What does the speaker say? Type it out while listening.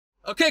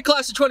Okay,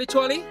 class of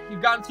 2020,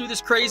 you've gotten through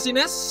this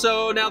craziness,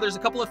 so now there's a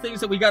couple of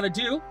things that we gotta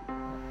do.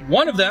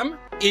 One of them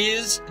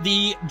is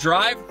the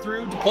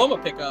drive-through diploma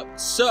pickup.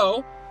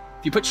 So,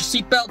 if you put your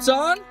seatbelts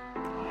on,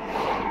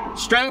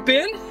 strap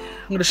in,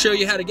 I'm gonna show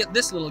you how to get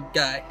this little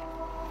guy.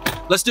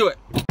 Let's do it.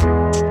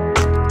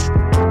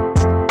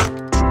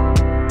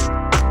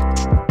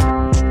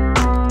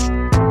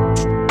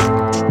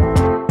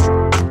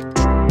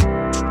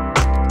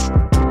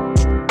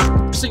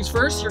 First things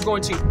first, you're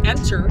going to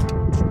enter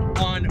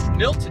on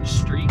Milton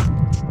Street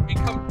and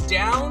come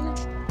down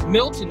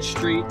Milton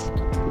Street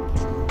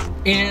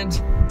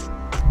and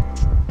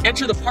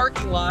enter the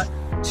parking lot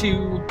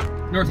to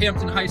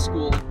Northampton High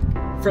School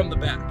from the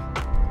back.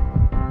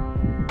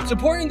 It's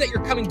important that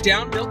you're coming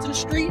down Milton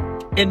Street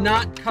and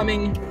not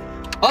coming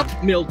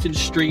up Milton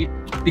Street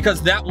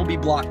because that will be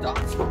blocked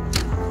off.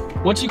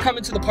 Once you come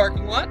into the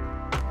parking lot,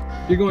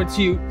 you're going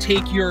to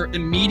take your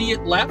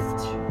immediate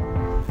left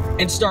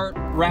and start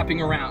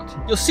wrapping around.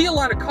 You'll see a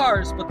lot of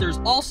cars, but there's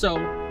also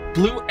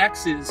blue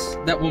X's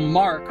that will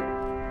mark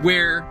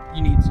where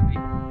you need to be.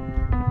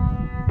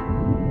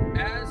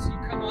 As you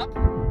come up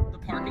the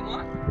parking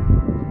lot,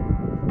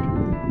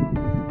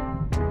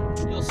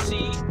 you'll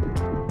see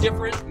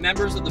different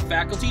members of the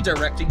faculty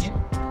directing you.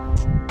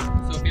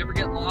 So if you ever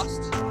get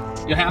lost,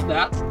 you'll have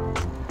that.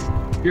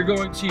 You're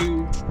going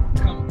to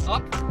come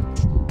up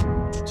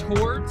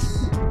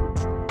towards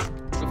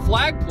the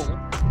flagpole,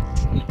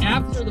 and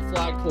after the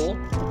flagpole,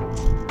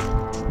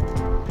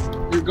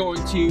 you're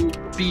going to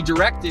be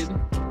directed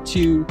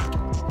to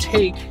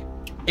take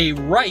a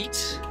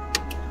right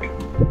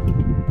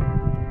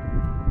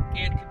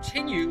and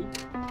continue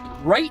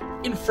right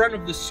in front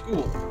of the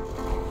school.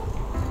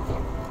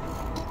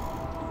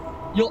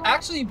 You'll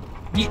actually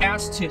be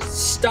asked to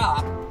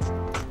stop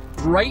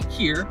right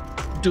here,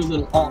 do a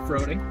little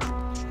off-roading,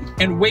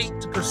 and wait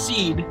to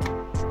proceed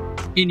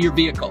in your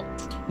vehicle.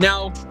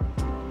 Now,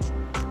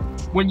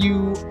 when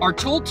you are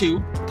told to,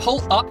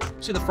 pull up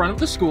to the front of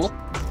the school,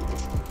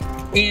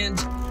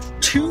 and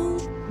two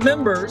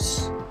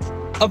members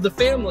of the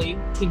family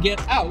can get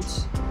out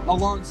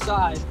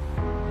alongside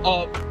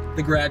of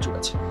the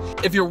graduate.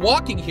 If you're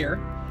walking here,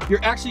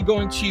 you're actually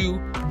going to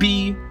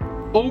be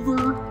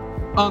over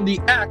on the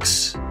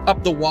X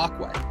up the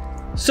walkway.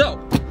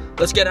 So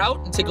let's get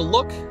out and take a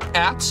look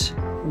at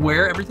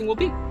where everything will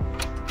be.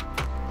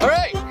 All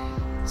right,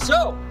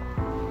 so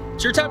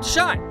it's your time to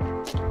shine.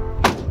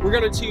 We're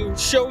going to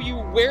show you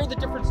where the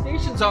different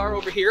stations are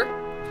over here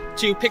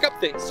to pick up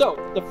things. So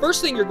the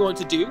first thing you're going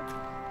to do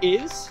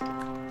is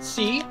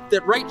see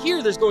that right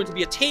here there's going to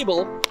be a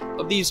table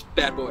of these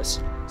bad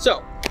boys.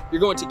 So you're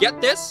going to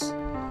get this,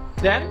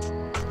 then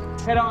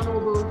head on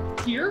over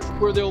here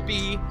where there'll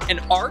be an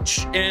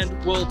arch and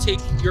we'll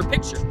take your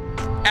picture.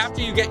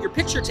 After you get your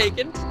picture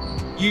taken,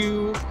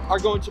 you are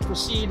going to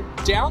proceed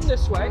down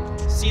this way,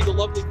 see the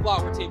lovely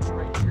flower table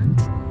right here,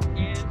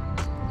 and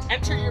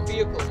enter your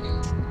vehicle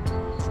here.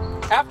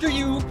 After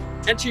you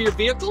enter your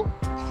vehicle,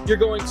 you're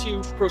going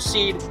to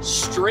proceed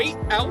straight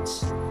out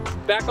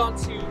back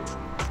onto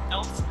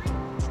Elm Street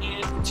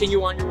and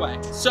continue on your way.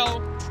 So,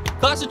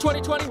 class of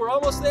 2020, we're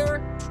almost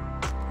there.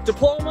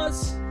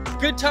 Diplomas,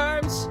 good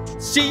times.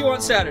 See you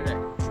on Saturday.